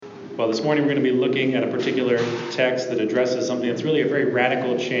Well, this morning we're going to be looking at a particular text that addresses something that's really a very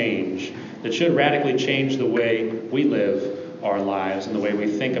radical change, that should radically change the way we live our lives and the way we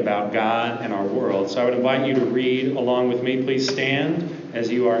think about God and our world. So I would invite you to read along with me. Please stand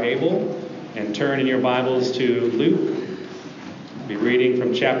as you are able and turn in your Bibles to Luke. We'll be reading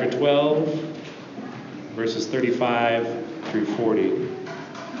from chapter 12, verses 35 through 40.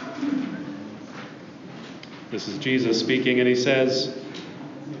 This is Jesus speaking, and he says,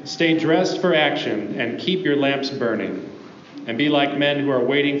 "Stay dressed for action and keep your lamps burning, and be like men who are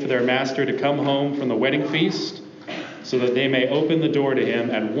waiting for their master to come home from the wedding feast, so that they may open the door to him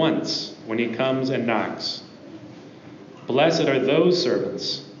at once when he comes and knocks. Blessed are those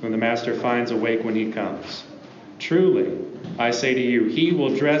servants whom the master finds awake when he comes. Truly, I say to you, he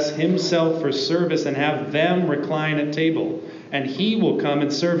will dress himself for service and have them recline at table, and he will come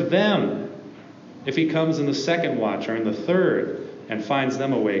and serve them. If he comes in the second watch or in the third and finds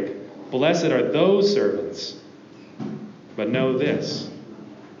them awake, blessed are those servants. But know this,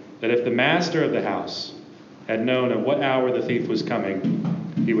 that if the master of the house had known at what hour the thief was coming,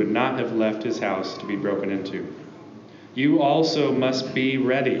 he would not have left his house to be broken into. You also must be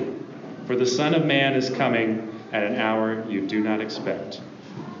ready, for the Son of Man is coming at an hour you do not expect."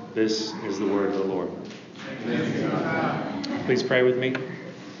 This is the word of the Lord. Please pray with me.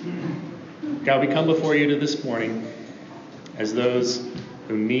 God, we come before you this morning as those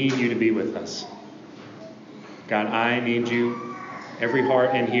who need you to be with us. God, I need you. Every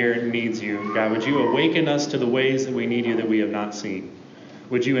heart in here needs you. God, would you awaken us to the ways that we need you that we have not seen?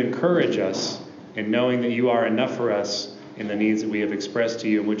 Would you encourage us in knowing that you are enough for us in the needs that we have expressed to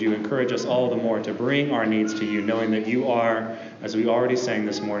you? And would you encourage us all the more to bring our needs to you, knowing that you are, as we already sang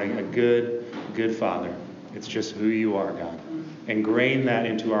this morning, a good, good Father. It's just who you are, God. Ingrain that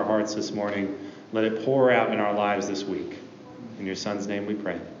into our hearts this morning. Let it pour out in our lives this week. In your Son's name we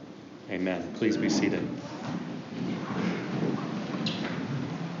pray. Amen. Please be seated.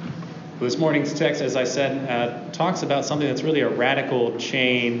 Well, this morning's text, as I said, talks about something that's really a radical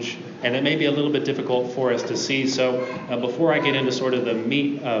change, and it may be a little bit difficult for us to see. So before I get into sort of the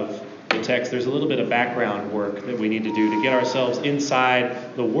meat of the text, there's a little bit of background work that we need to do to get ourselves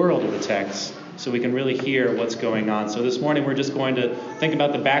inside the world of the text, so we can really hear what's going on. So this morning we're just going to think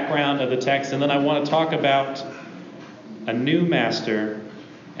about the background of the text, and then I want to talk about a new master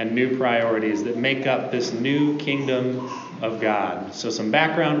and new priorities that make up this new kingdom of God. So some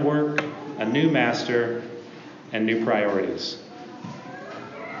background work, a new master, and new priorities.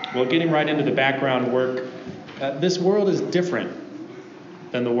 Well, getting right into the background work, this world is different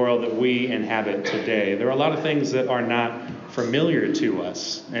than the world that we inhabit today. There are a lot of things that are not familiar to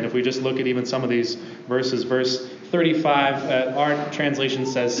us. And if we just look at even some of these verses, verse 35, our translation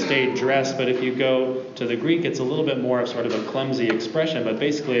says stay dressed, but if you go to the Greek, it's a little bit more of sort of a clumsy expression, but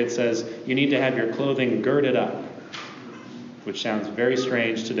basically it says you need to have your clothing girded up, which sounds very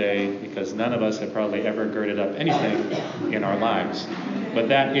strange today because none of us have probably ever girded up anything in our lives. But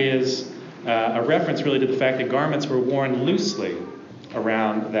that is a reference really to the fact that garments were worn loosely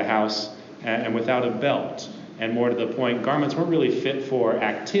around the house and without a belt. And more to the point, garments weren't really fit for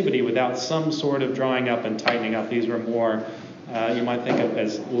activity without some sort of drawing up and tightening up. These were more, you might think of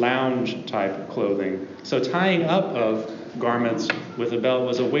as lounge type clothing. So tying up of garments with a belt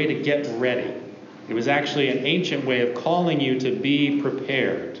was a way to get ready. It was actually an ancient way of calling you to be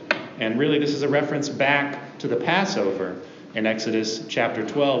prepared. And really this is a reference back to the Passover in Exodus chapter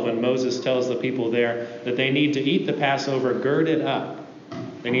 12, when Moses tells the people there that they need to eat the Passover girded up.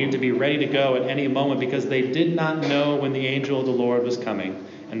 They needed to be ready to go at any moment because they did not know when the angel of the Lord was coming,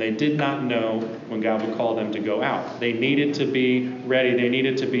 and they did not know when God would call them to go out. They needed to be ready. They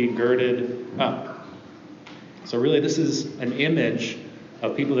needed to be girded up. So really this is an image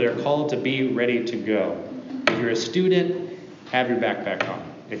of people that are called to be ready to go. If you're a student, have your backpack on.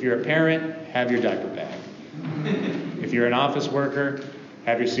 If you're a parent, have your diaper bag. If you're an office worker,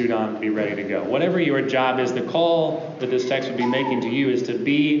 have your suit on, be ready to go. Whatever your job is, the call that this text would be making to you is to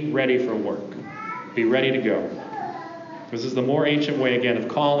be ready for work. Be ready to go. This is the more ancient way, again, of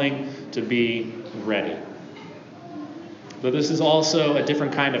calling to be ready. But this is also a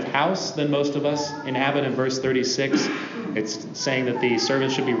different kind of house than most of us inhabit. In verse 36, it's saying that the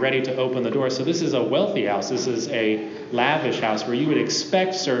servants should be ready to open the door. So this is a wealthy house. This is a lavish house where you would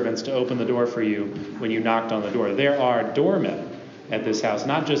expect servants to open the door for you when you knocked on the door. There are doormen at this house,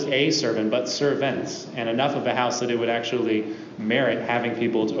 not just a servant, but servants, and enough of a house that it would actually merit having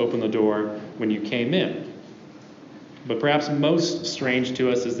people to open the door when you came in. But perhaps most strange to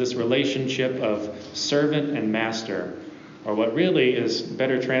us is this relationship of servant and master, or what really is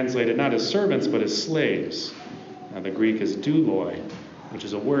better translated not as servants but as slaves. The Greek is douloi. which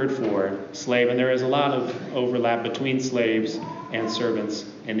is a word for slave. And there is a lot of overlap between slaves and servants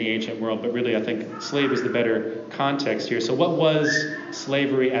in the ancient world, but really I think slave is the better context here. So what was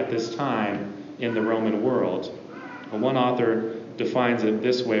slavery at this time in the Roman world? Well, one author defines it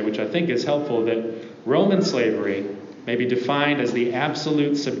this way, which I think is helpful, that Roman slavery may be defined as the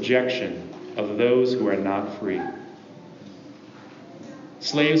absolute subjection of those who are not free.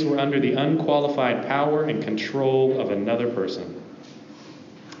 Slaves were under the unqualified power and control of another person.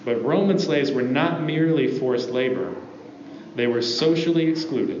 But Roman slaves were not merely forced labor. They were socially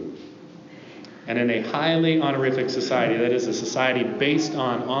excluded. And in a highly honorific society, that is a society based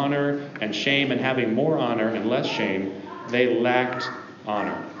on honor and shame and having more honor and less shame, they lacked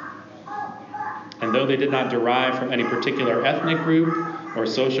honor. And though they did not derive from any particular ethnic group or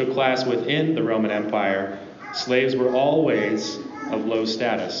social class within the Roman Empire, slaves were always of low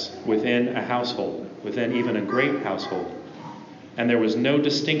status within a household, within even a great household. And there was no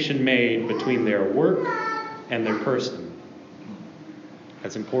distinction made between their work and their person.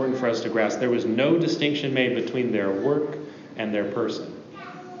 That's important for us to grasp. There was no distinction made between their work and their person.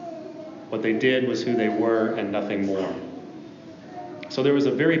 What they did was who they were and nothing more. So there was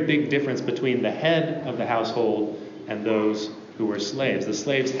a very big difference between the head of the household and those who were slaves. The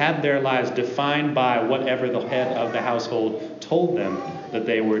slaves had their lives defined by whatever the head of the household told them that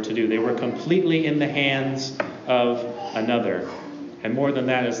they were to do. They were completely in the hands of another. And more than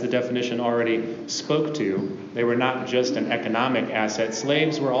that, as the definition already spoke to, they were not just an economic asset.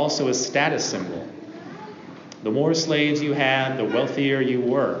 Slaves were also a status symbol. The more slaves you had, the wealthier you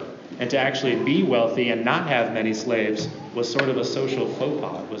were. And to actually be wealthy and not have many slaves was sort of a social faux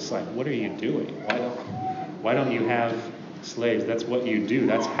pas. It was like, what are you doing? Why don't you have slaves? That's what you do.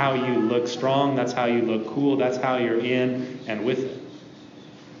 That's how you look strong. That's how you look cool. That's how you're in and with it.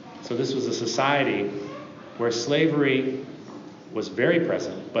 So this was a society where slavery was very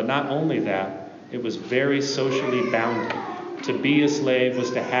present, but not only that, it was very socially bounded. To be a slave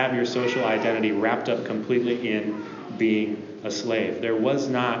was to have your social identity wrapped up completely in being a slave. There was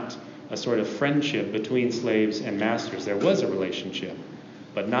not a sort of friendship between slaves and masters. There was a relationship,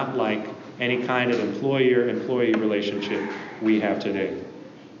 but not like any kind of employer-employee relationship we have today.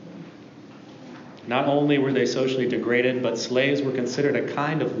 Not only were they socially degraded, but slaves were considered a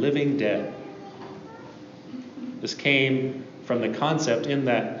kind of living dead. This came from the concept in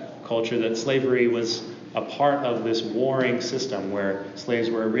that culture that slavery was a part of this warring system where slaves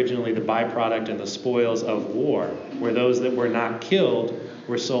were originally the byproduct and the spoils of war, where those that were not killed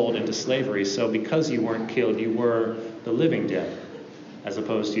were sold into slavery. So because you weren't killed, you were the living dead, as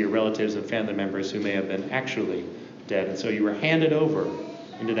opposed to your relatives and family members who may have been actually dead. And so you were handed over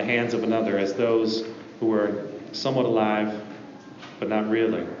into the hands of another as those who were somewhat alive, but not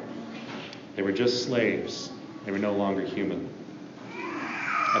really. They were just slaves. They were no longer human.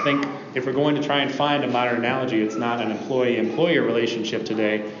 I think if we're going to try and find a modern analogy, it's not an employee-employer relationship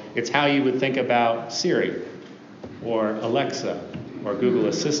today. It's how you would think about Siri or Alexa or Google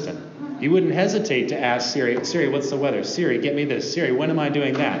Assistant. You wouldn't hesitate to ask Siri, what's the weather? Siri, get me this. Siri, when am I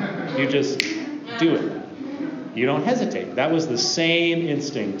doing that? You just do it. You don't hesitate. That was the same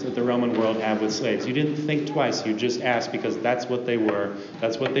instinct that the Roman world had with slaves. You didn't think twice. You just asked because that's what they were.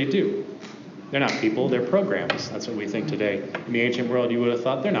 That's what they do. They're not people, they're programs. That's what we think today. In the ancient world, you would have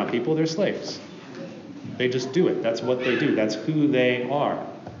thought they're not people, they're slaves. They just do it. That's what they do. That's who they are.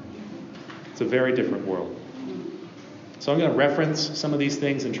 It's a very different world. So I'm going to reference some of these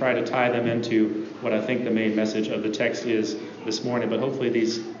things and try to tie them into what I think the main message of the text is this morning. But hopefully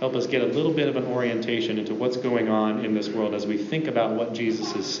these help us get a little bit of an orientation into what's going on in this world as we think about what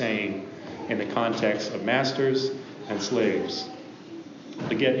Jesus is saying in the context of masters and slaves.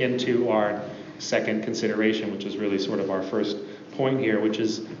 To get into our second consideration, which is really sort of our first point here, which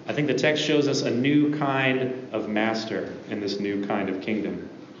is, I think the text shows us a new kind of master in this new kind of kingdom.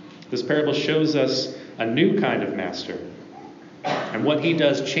 This parable shows us a new kind of master. And what he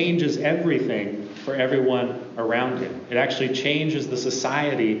does changes everything for everyone around him. It actually changes the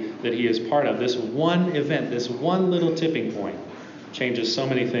society that he is part of. This one event, this one little tipping point, changes so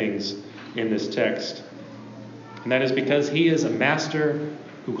many things in this text. And that is because he is a master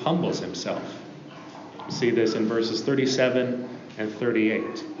who humbles himself. We see this in verses 37 and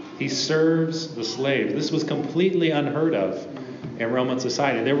 38. He serves the slaves. This was completely unheard of in Roman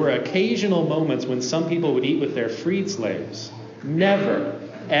society. There were occasional moments when some people would eat with their freed slaves. Never,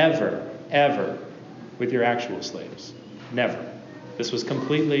 ever, ever with your actual slaves. Never. This was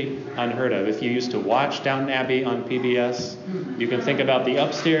completely unheard of. If you used to watch Downton Abbey on PBS, you can think about the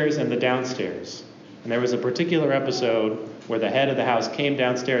upstairs and the downstairs. And there was a particular episode where the head of the house came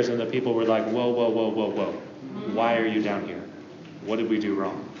downstairs and the people were like, whoa, whoa, whoa, whoa, whoa. Why are you down here? What did we do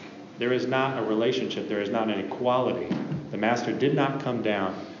wrong? There is not a relationship. There is not an equality. The master did not come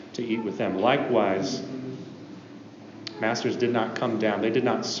down to eat with them. Likewise, masters did not come down. They did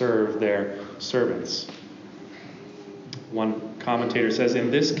not serve their servants. One commentator says,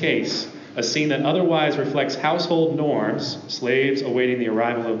 in this case, a scene that otherwise reflects household norms, slaves awaiting the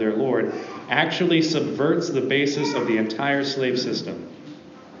arrival of their Lord, actually subverts the basis of the entire slave system.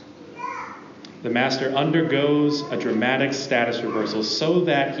 The master undergoes a dramatic status reversal so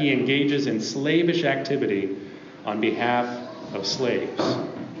that he engages in slavish activity on behalf of slaves.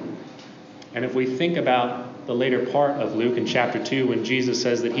 And if we think about the later part of Luke in chapter 2, when Jesus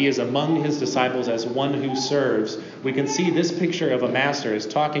says that he is among his disciples as one who serves, we can see this picture of a master is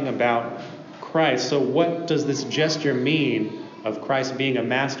talking about Christ. So what does this gesture mean of Christ being a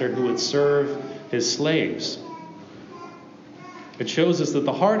master who would serve his slaves? It shows us that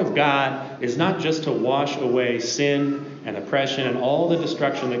the heart of God is not just to wash away sin and oppression and all the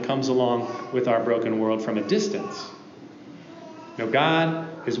destruction that comes along with our broken world from a distance. No,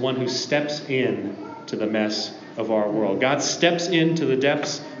 God is one who steps in to the mess of our world. God steps into the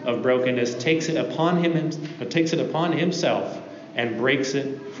depths of brokenness, takes it upon himself, and breaks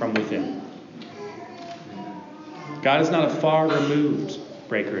it from within. God is not a far removed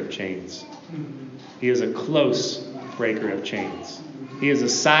breaker of chains. He is a close breaker of chains. He is a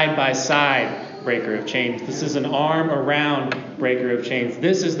side-by-side breaker of chains. This is an arm-around breaker of chains.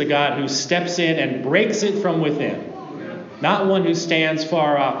 This is the God who steps in and breaks it from within. Not one who stands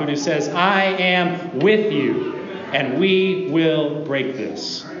far off, but who says, I am with you, and we will break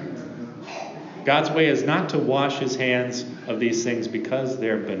this. God's way is not to wash his hands of these things because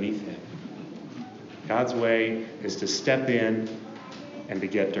they're beneath him. God's way is to step in and to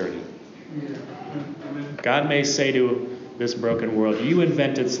get dirty. God may say to this broken world, you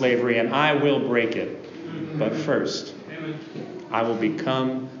invented slavery and I will break it. But first, I will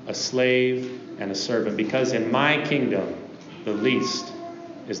become a slave and a servant, because in my kingdom, the least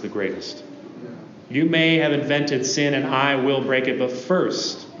is the greatest. You may have invented sin and I will break it, but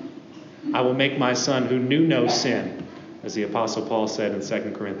first, I will make my son who knew no sin, as the Apostle Paul said in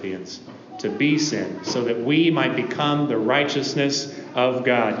 2 Corinthians, to be sin, so that we might become the righteousness of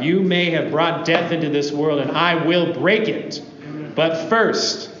God. You may have brought death into this world, and I will break it. But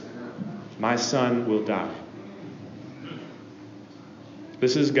first, my son will die.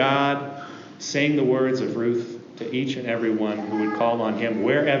 This is God saying the words of Ruth to each and every one who would call on him.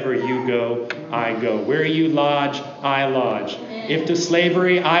 Wherever you go, I go. Where you lodge, I lodge. If to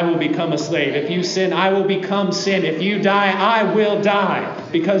slavery, I will become a slave. If you sin, I will become sin. If you die, I will die.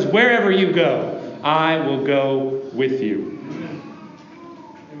 Because wherever you go, I will go with you.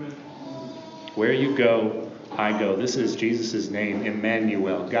 Where you go, I go. This is Jesus' name,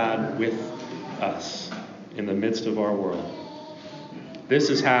 Emmanuel, God with us in the midst of our world. This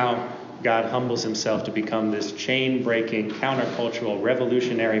is how God humbles himself to become this chain-breaking, countercultural,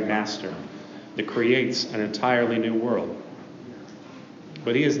 revolutionary master that creates an entirely new world.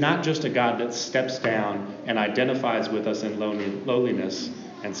 But he is not just a God that steps down and identifies with us in lowliness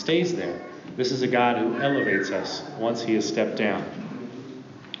and stays there. This is a God who elevates us once he has stepped down.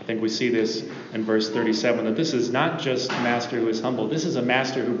 I think we see this in verse 37, that this is not just a master who is humble. This is a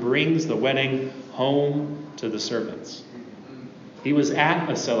master who brings the wedding home to the servants. He was at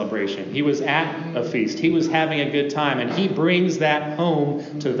a celebration. He was at a feast. He was having a good time, and he brings that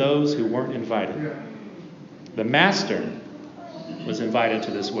home to those who weren't invited. The master was invited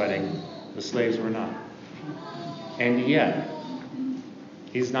to this wedding. The slaves were not. And yet,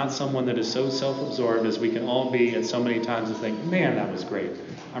 he's not someone that is so self-absorbed as we can all be at so many times and think, man, that was great.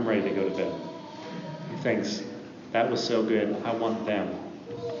 I'm ready to go to bed. He thinks, that was so good. I want them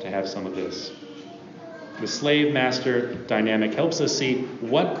to have some of this. The slave-master dynamic helps us see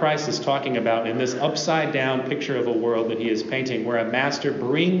what Christ is talking about in this upside-down picture of a world that he is painting, where a master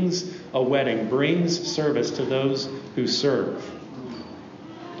brings a wedding, brings service to those who serve.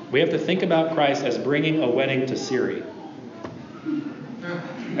 We have to think about Christ as bringing a wedding to Siri,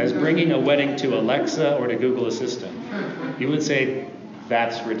 as bringing a wedding to Alexa or to Google Assistant. You would say,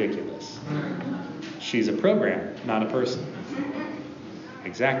 that's ridiculous. She's a program, not a person.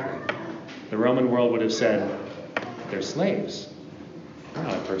 Exactly. The Roman world would have said, they're slaves. They're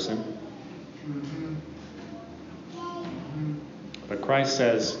not a person. But Christ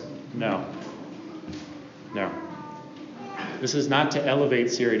says, no. This is not to elevate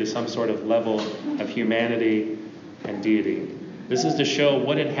Siri to some sort of level of humanity and deity. This is to show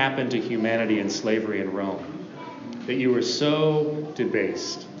what had happened to humanity in slavery in Rome. That you were so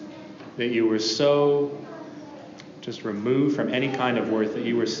debased, that you were so just removed from any kind of worth, that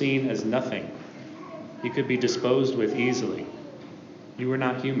you were seen as nothing. You could be disposed with easily. You are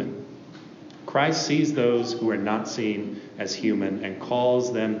not human. Christ sees those who are not seen as human and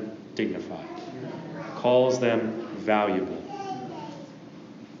calls them dignified, calls them valuable.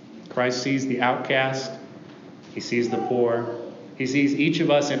 Christ sees the outcast. He sees the poor. He sees each of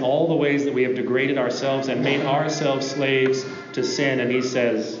us in all the ways that we have degraded ourselves and made ourselves slaves to sin. And he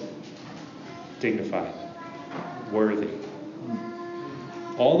says, dignified, worthy.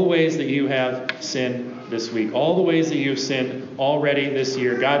 All the ways that you have sinned this week, all the ways that you have sinned already this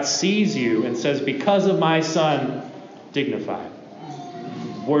year, God sees you and says, because of my Son, dignified,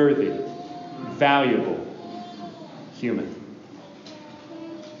 worthy, valuable, human.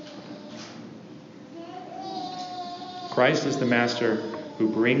 Christ is the master who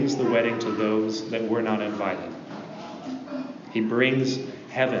brings the wedding to those that were not invited. He brings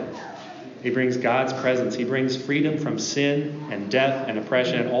heaven. He brings God's presence. He brings freedom from sin and death and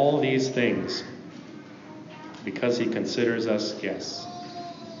oppression and all these things because he considers us guests.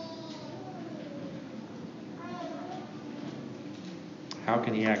 How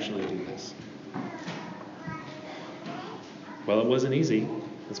can he actually do this? Well, it wasn't easy.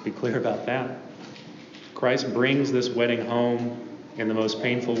 Let's be clear about that. Christ brings this wedding home in the most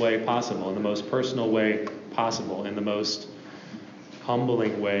painful way possible, in the most personal way possible, in the most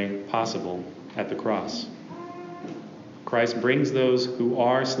humbling way possible at the cross. Christ brings those who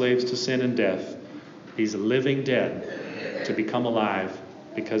are slaves to sin and death, these living dead, to become alive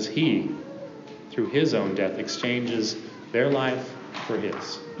because he, through his own death, exchanges their life for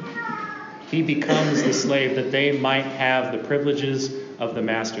his. He becomes the slave that they might have the privileges of the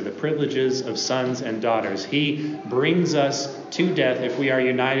master, the privileges of sons and daughters. He brings us to death if we are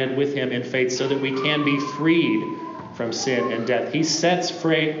united with him in faith so that we can be freed from sin and death. He sets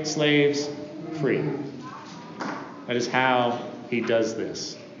slaves free. That is how he does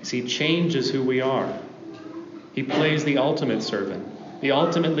this. He changes who we are. He plays the ultimate servant, the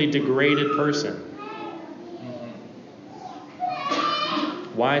ultimately degraded person.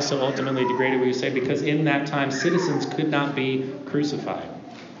 Why so ultimately degraded, will you say? Because in that time, citizens could not be crucified,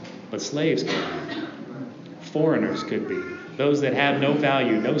 but slaves could be. Foreigners could be. Those that had no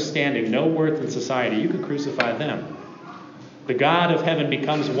value, no standing, no worth in society, you could crucify them. The God of heaven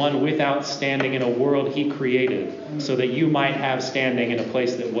becomes one without standing in a world he created so that you might have standing in a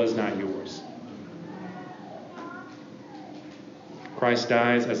place that was not yours. Christ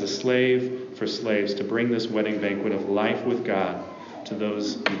dies as a slave for slaves to bring this wedding banquet of life with God to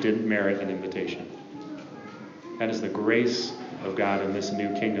those who didn't merit an invitation. That is the grace of God in this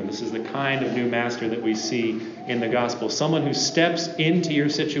new kingdom. This is the kind of new master that we see in the gospel. Someone who steps into your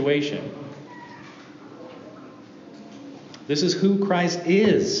situation. This is who Christ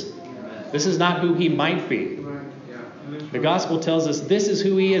is. This is not who he might be. The gospel tells us this is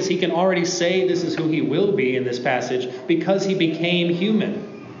who he is. He can already say this is who he will be in this passage because he became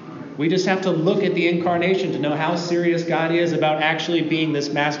human. We just have to look at the incarnation to know how serious God is about actually being this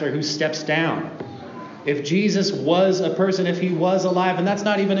master who steps down. If Jesus was a person, if he was alive, and that's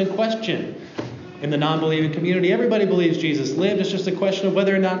not even in question in the non-believing community. Everybody believes Jesus lived. It's just a question of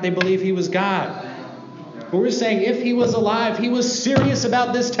whether or not they believe he was God. But we're saying if he was alive, he was serious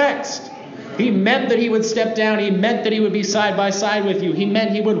about this text. He meant that he would step down. He meant that he would be side by side with you. He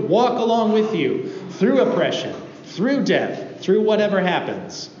meant he would walk along with you through oppression, through death, through whatever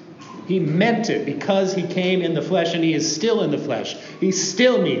happens. He meant it because he came in the flesh, and he is still in the flesh. He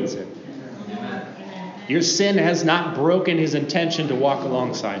still means it. Your sin has not broken his intention to walk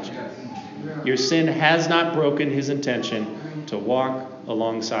alongside you. Your sin has not broken his intention to walk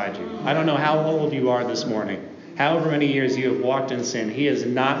alongside you. I don't know how old you are this morning. However many years you have walked in sin, he is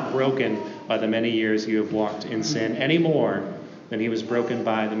not broken by the many years you have walked in sin any more than he was broken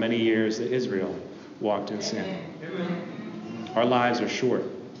by the many years that Israel walked in sin. Our lives are short.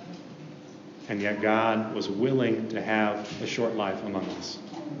 And yet God was willing to have a short life among us.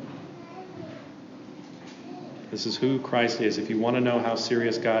 This is who Christ is. If you want to know how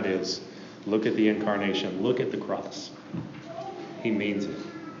serious God is, look at the incarnation. Look at the cross. He means it.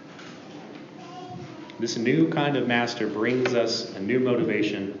 This new kind of master brings us a new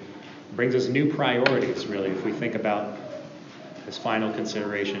motivation, brings us new priorities, really, if we think about this final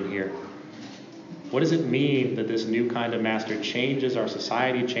consideration here. What does it mean that this new kind of master changes our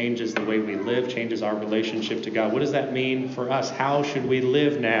society, changes the way we live, changes our relationship to God? What does that mean for us? How should we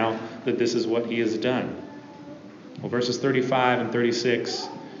live now that this is what he has done? Well, verses 35 and 36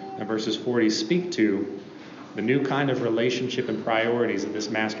 and verses 40 speak to the new kind of relationship and priorities that this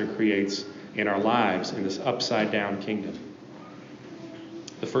master creates in our lives in this upside-down kingdom.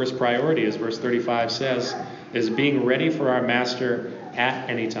 The first priority, as verse 35 says, is being ready for our master at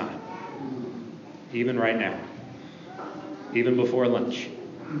any time. Even right now. even before lunch,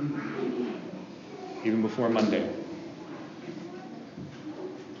 even before Monday.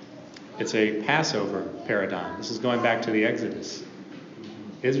 It's a Passover paradigm. This is going back to the Exodus.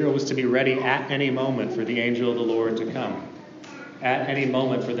 Israel was to be ready at any moment for the angel of the Lord to come, at any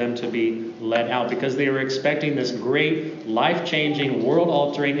moment for them to be led out, because they were expecting this great, life-changing,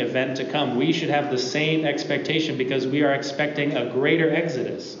 world-altering event to come. We should have the same expectation because we are expecting a greater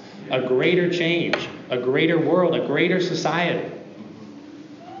Exodus, a greater change, a greater world, a greater society.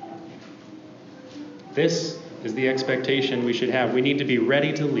 This is the expectation we should have. We need to be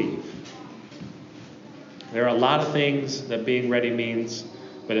ready to leave. There are a lot of things that being ready means,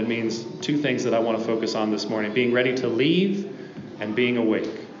 but it means two things that I want to focus on this morning: being ready to leave and being awake.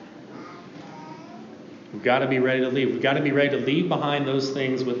 We've got to be ready to leave. We've got to be ready to leave behind those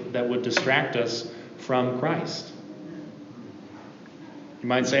things that would distract us from Christ. You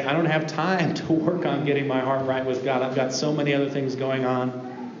might say, I don't have time to work on getting my heart right with God. I've got so many other things going on.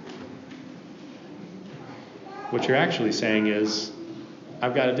 What you're actually saying is,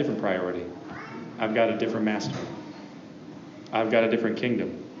 I've got a different priority. I've got a different master. I've got a different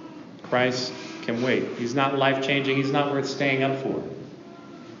kingdom. Christ can wait. He's not life-changing. He's not worth staying up for.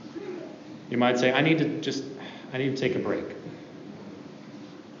 You might say, I need to take a break.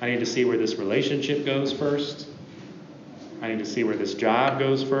 I need to see where this relationship goes first. I need to see where this job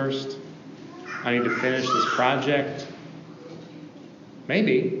goes first. I need to finish this project.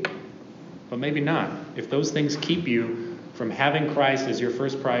 Maybe, but maybe not. If those things keep you from having Christ as your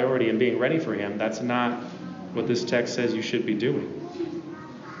first priority and being ready for him, that's not what this text says you should be doing.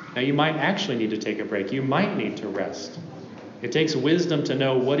 Now, you might actually need to take a break. You might need to rest. It takes wisdom to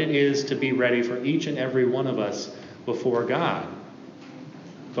know what it is to be ready for each and every one of us before God.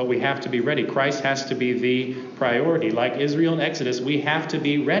 But we have to be ready. Christ has to be the priority. Like Israel in Exodus, we have to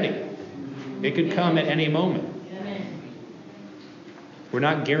be ready. It could come at any moment. We're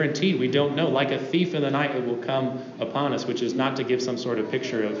not guaranteed. We don't know. Like a thief in the night, it will come upon us, which is not to give some sort of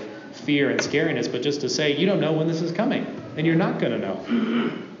picture of fear and scariness, but just to say, you don't know when this is coming, and you're not going to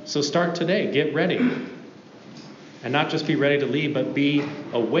know. So start today. Get ready. And not just be ready to leave, but be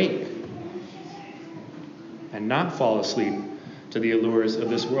awake. And not fall asleep to the allures of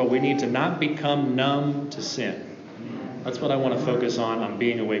this world. We need to not become numb to sin. That's what I want to focus on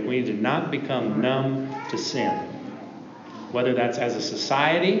being awake. We need to not become numb to sin. Whether that's as a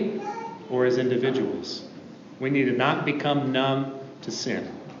society or as individuals. We need to not become numb to sin.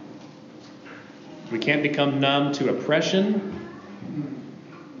 We can't become numb to oppression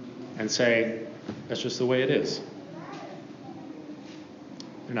and say, that's just the way it is.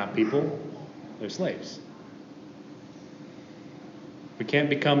 They're not people, they're slaves. We can't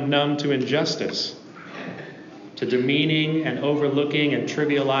become numb to injustice, to demeaning and overlooking and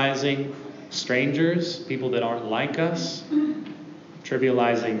trivializing strangers, people that aren't like us,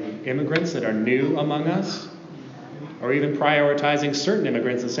 trivializing immigrants that are new among us, or even prioritizing certain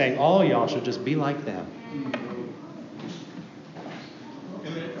immigrants and saying, all y'all should just be like them.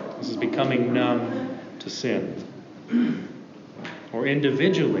 This is becoming numb to sin. Or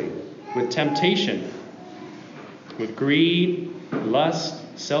individually, with temptation, with greed,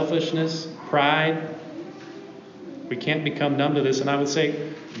 lust, selfishness, pride. We can't become numb to this, and I would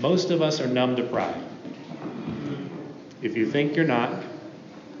say most of us are numb to pride. If you think you're not,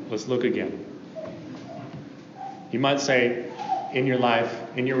 let's look again. You might say, in your life,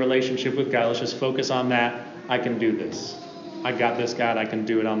 in your relationship with God, let's just focus on that. I can do this. I got this, God. I can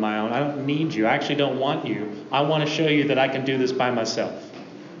do it on my own. I don't need you. I actually don't want you. I want to show you that I can do this by myself.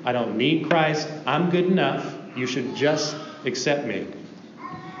 I don't need Christ. I'm good enough. You should just accept me.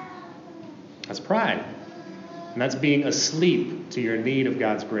 That's pride. And that's being asleep to your need of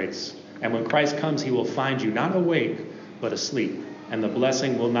God's grace. And when Christ comes, he will find you not awake, but asleep. And the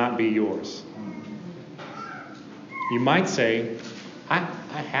blessing will not be yours. You might say, I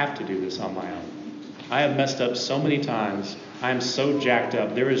have to do this on my own. I have messed up so many times. I am so jacked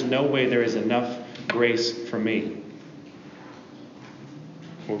up. There is no way there is enough grace for me.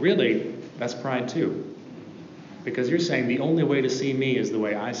 Well, really, that's pride too. Because you're saying the only way to see me is the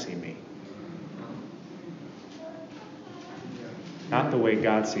way I see me. Not the way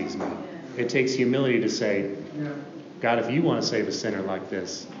God sees me. It takes humility to say, God, if you want to save a sinner like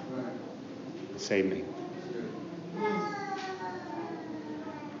this, save me.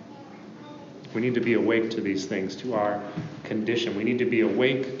 We need to be awake to these things, to our condition. We need to be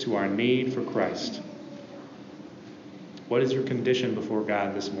awake to our need for Christ. What is your condition before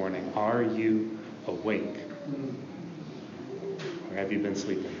God this morning? Are you awake? Or have you been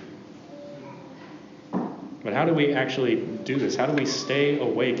sleeping? But how do we actually do this? How do we stay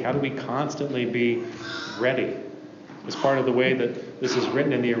awake? How do we constantly be ready? As part of the way that this is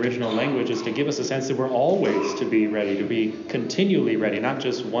written in the original language is to give us a sense that we're always to be ready, to be continually ready, not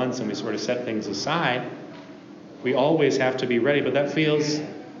just once and we sort of set things aside. We always have to be ready, but that feels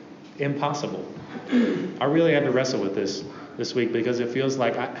impossible. I really had to wrestle with this week because it feels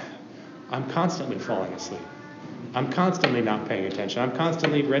like I'm constantly falling asleep. I'm constantly not paying attention. I'm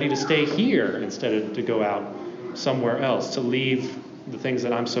constantly ready to stay here instead of to go out somewhere else, to leave the things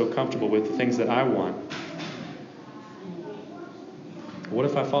that I'm so comfortable with, the things that I want. What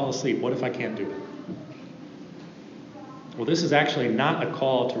if I fall asleep? What if I can't do it? Well, this is actually not a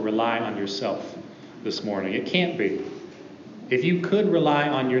call to rely on yourself this morning. It can't be. If you could rely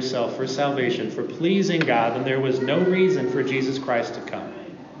on yourself for salvation, for pleasing God, then there was no reason for Jesus Christ to come.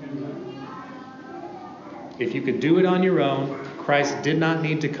 If you could do it on your own, Christ did not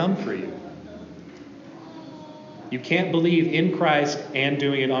need to come for you. You can't believe in Christ and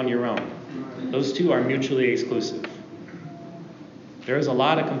doing it on your own. Those two are mutually exclusive. There is a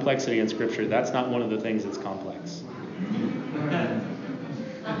lot of complexity in Scripture. That's not one of the things that's complex.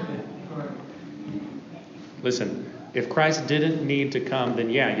 Listen, if Christ didn't need to come, then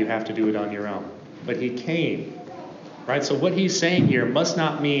yeah, you have to do it on your own. But he came, right? So what he's saying here must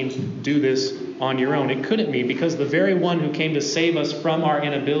not mean do this on your own. It couldn't mean, because the very one who came to save us from our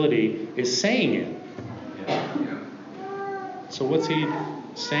inability is saying it. So what's he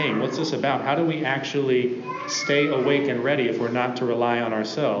saying? What's this about? How do we actually stay awake and ready if we're not to rely on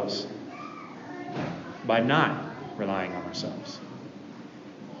ourselves? By not relying on ourselves.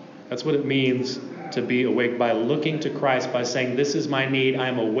 That's what it means to be awake, by looking to Christ, by saying, this is my need, I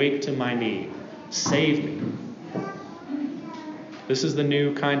am awake to my need. Save me. This is the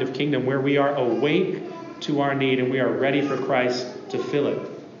new kind of kingdom where we are awake to our need and we are ready for Christ to fill it.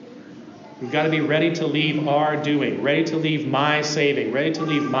 We've got to be ready to leave our doing, ready to leave my saving, ready to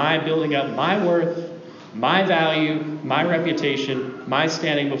leave my building up, my worth, my value, my reputation, my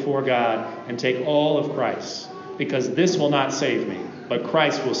standing before God, and take all of Christ. Because this will not save me, but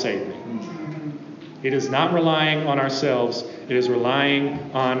Christ will save me. It is not relying on ourselves, it is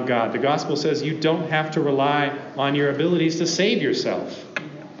relying on God. The gospel says you don't have to rely on your abilities to save yourself.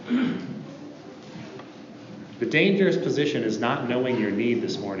 The dangerous position is not knowing your need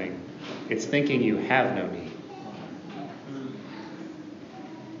this morning. It's thinking you have no need.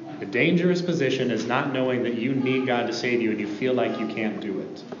 The dangerous position is not knowing that you need God to save you and you feel like you can't do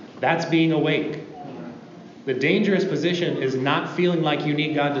it. That's being awake. The dangerous position is not feeling like you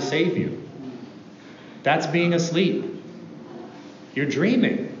need God to save you. That's being asleep. You're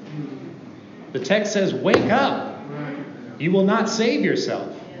dreaming. The text says, wake up. You will not save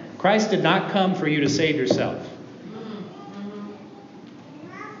yourself. Christ did not come for you to save yourself.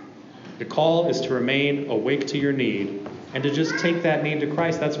 The call is to remain awake to your need and to just take that need to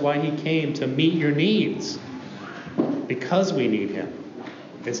Christ. That's why he came, to meet your needs. Because we need him.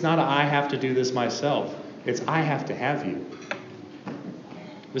 It's not I have to do this myself. It's I have to have you.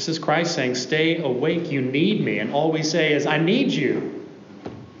 This is Christ saying, stay awake, you need me. And all we say is, I need you.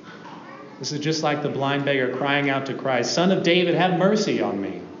 This is just like the blind beggar crying out to Christ, Son of David, have mercy on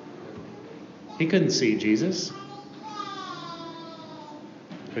me. He couldn't see Jesus.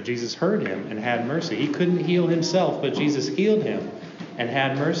 But Jesus heard him and had mercy. He couldn't heal himself, but Jesus healed him and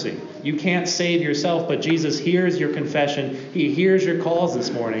had mercy. You can't save yourself, but Jesus hears your confession. He hears your calls this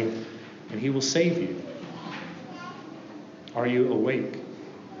morning, and he will save you. Are you awake?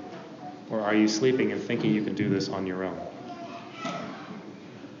 Or are you sleeping and thinking you can do this on your own?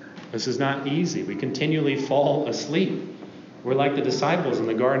 This is not easy. We continually fall asleep. We're like the disciples in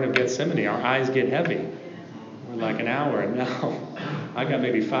the Garden of Gethsemane. Our eyes get heavy. We're like an hour, and now I got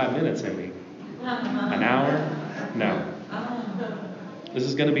maybe 5 minutes in me. An hour? No. This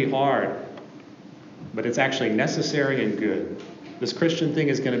is going to be hard, but it's actually necessary and good. This Christian thing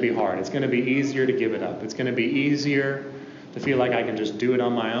is going to be hard. It's going to be easier to give it up. It's going to be easier to feel like I can just do it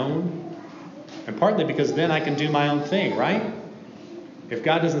on my own. And partly because then I can do my own thing, right? If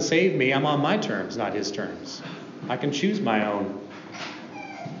God doesn't save me, I'm on my terms, not his terms. I can choose my own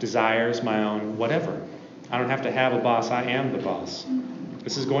desires, my own whatever. I don't have to have a boss. I am the boss.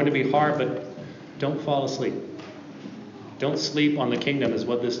 This is going to be hard, but don't fall asleep. Don't sleep on the kingdom is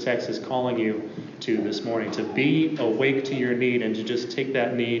what this text is calling you to this morning. To be awake to your need and to just take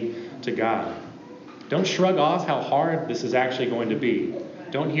that need to God. Don't shrug off how hard this is actually going to be.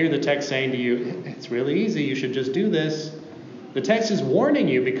 Don't hear the text saying to you, it's really easy, you should just do this. The text is warning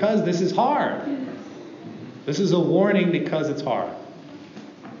you because this is hard. This is a warning because it's hard.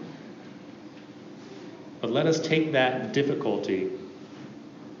 But let us take that difficulty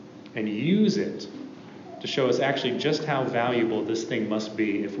and use it to show us actually just how valuable this thing must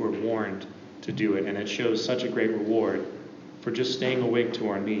be if we're warned to do it, and it shows such a great reward for just staying awake to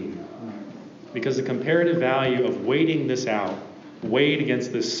our need. Because the comparative value of waiting this out, weighed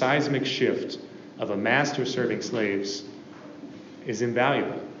against this seismic shift of a master serving slaves, is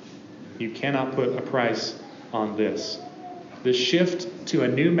invaluable. You cannot put a price on this. The shift to a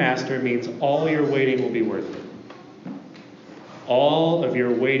new master means all your waiting will be worth it. All of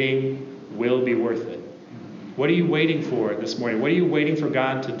your waiting will be worth it. What are you waiting for this morning? What are you waiting for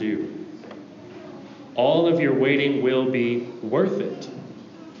God to do? All of your waiting will be worth it.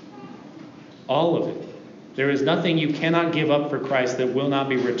 All of it. There is nothing you cannot give up for Christ that will not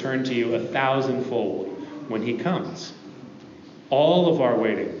be returned to you 1,000-fold when he comes. All of our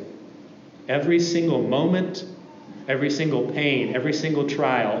waiting, every single moment, every single pain, every single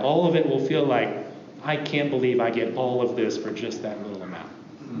trial, all of it will feel like, I can't believe I get all of this for just that little amount.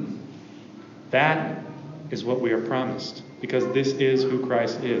 That is what we are promised, because this is who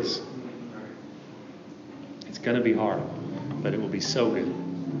Christ is. It's going to be hard, but it will be so good.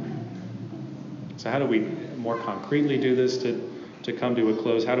 So how do we more concretely do this to come to a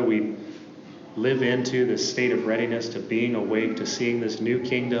close? How do we live into this state of readiness to being awake, to seeing this new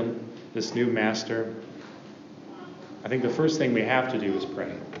kingdom, this new master? I think the first thing we have to do is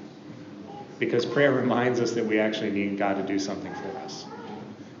pray. Because prayer reminds us that we actually need God to do something for us.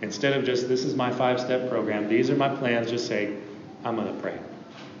 Instead of just, this is my 5-step program, these are my plans, just say, I'm going to pray.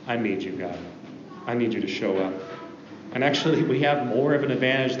 I need you, God. I need you to show up. And actually, we have more of an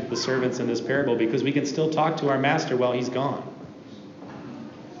advantage than the servants in this parable because we can still talk to our master while he's gone.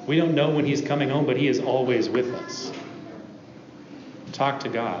 We don't know when he's coming home, but he is always with us. Talk to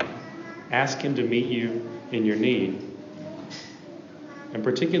God. Ask him to meet you in your need. And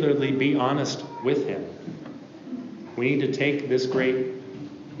particularly, be honest with him. We need to take this great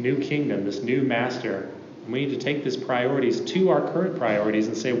new kingdom, this new master, and we need to take these priorities to our current priorities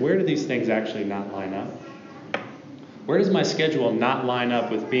and say, where do these things actually not line up? Where does my schedule not line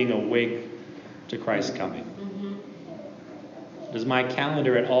up with being awake to Christ's coming? Does my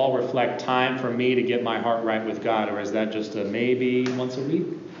calendar at all reflect time for me to get my heart right with God, or is that just a maybe once a week?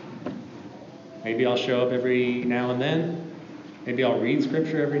 Maybe I'll show up every now and then. Maybe I'll read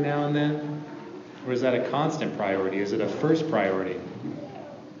scripture every now and then. Or is that a constant priority? Is it a first priority?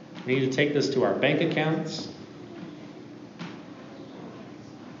 We need to take this to our bank accounts.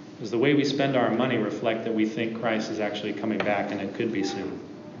 Does the way we spend our money reflect that we think Christ is actually coming back and it could be soon?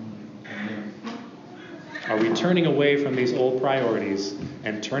 Are we turning away from these old priorities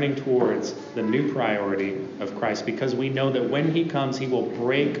and turning towards the new priority of Christ? Because we know that when he comes, he will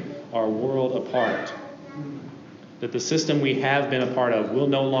break our world apart. That the system we have been a part of will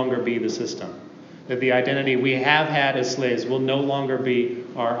no longer be the system. That the identity we have had as slaves will no longer be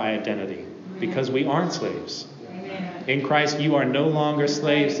our identity. Because we aren't slaves. In Christ, you are no longer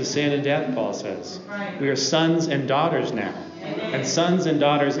slaves to sin and death, Paul says. We are sons and daughters now. And sons and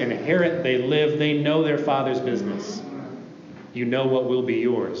daughters inherit, they live, they know their father's business. You know what will be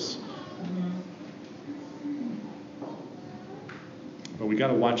yours. But we got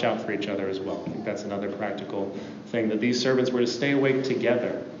to watch out for each other as well. I think that's another practical thing, that these servants were to stay awake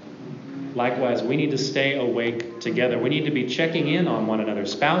together. Likewise, we need to stay awake together. We need to be checking in on one another.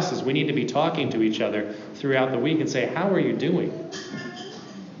 Spouses, we need to be talking to each other throughout the week and say, how are you doing?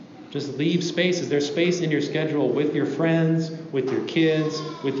 Just leave space. Is there space in your schedule with your friends, with your kids,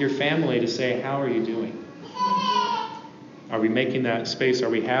 with your family to say, how are you doing? Are we making that space? Are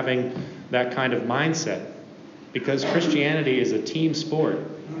we having that kind of mindset? Because Christianity is a team sport.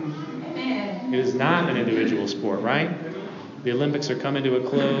 It is not an individual sport, right? The Olympics are coming to a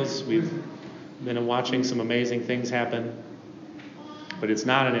close. We've been watching some amazing things happen. But it's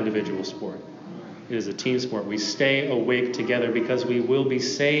not an individual sport. It is a team sport. We stay awake together because we will be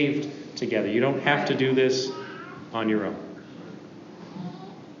saved together. You don't have to do this on your own.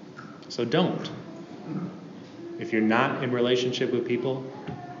 So don't. If you're not in relationship with people,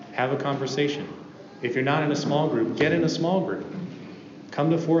 have a conversation. If you're not in a small group, get in a small group. Come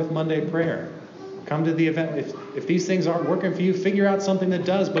to Fourth Monday prayer. Come to the event. If these things aren't working for you, figure out something that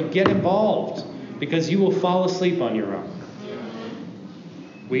does, but get involved because you will fall asleep on your own.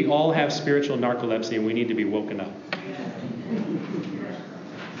 We all have spiritual narcolepsy and we need to be woken up.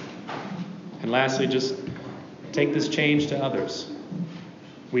 And lastly, just take this change to others.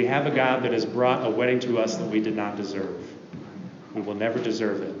 We have a God that has brought a wedding to us that we did not deserve. We will never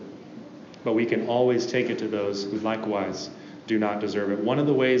deserve it. But we can always take it to those who likewise do not deserve it. One of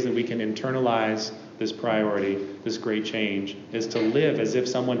the ways that we can internalize this priority, this great change, is to live as if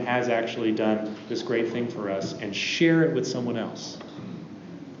someone has actually done this great thing for us and share it with someone else.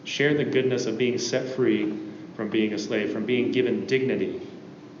 Share the goodness of being set free from being a slave, from being given dignity,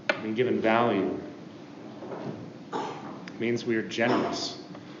 being given value. It means we are generous.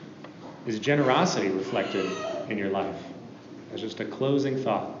 Is generosity reflected in your life? As just a closing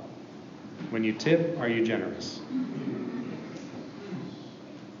thought. When you tip, are you generous?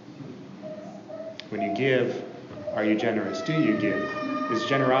 When you give, are you generous? Do you give? Is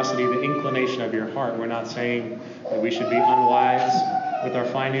generosity the inclination of your heart? We're not saying that we should be unwise with our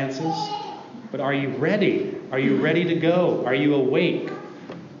finances, but are you ready? Are you ready to go? Are you awake?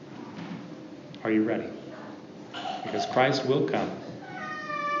 Are you ready? Because Christ will come.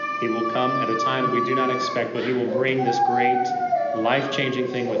 He will come at a time that we do not expect, but he will bring this great, life-changing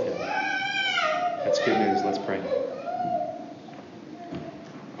thing with him. That's good news. Let's pray.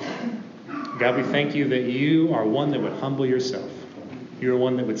 God, we thank you that you are one that would humble yourself. You are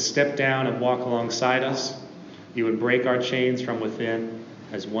one that would step down and walk alongside us. You would break our chains from within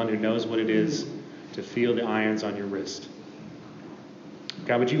as one who knows what it is to feel the irons on your wrist.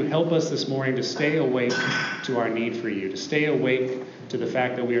 God, would you help us this morning to stay awake to our need for you, to stay awake to the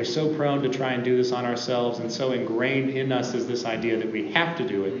fact that we are so prone to try and do this on ourselves, and so ingrained in us is this idea that we have to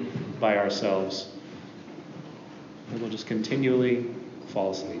do it by ourselves, that we'll just continually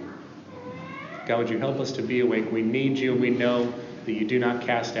fall asleep. God, would you help us to be awake? We need you, and we know that you do not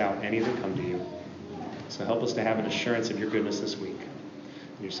cast out any that come to you. So help us to have an assurance of your goodness this week.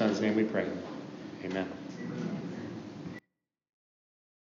 In your Son's name we pray. Amen.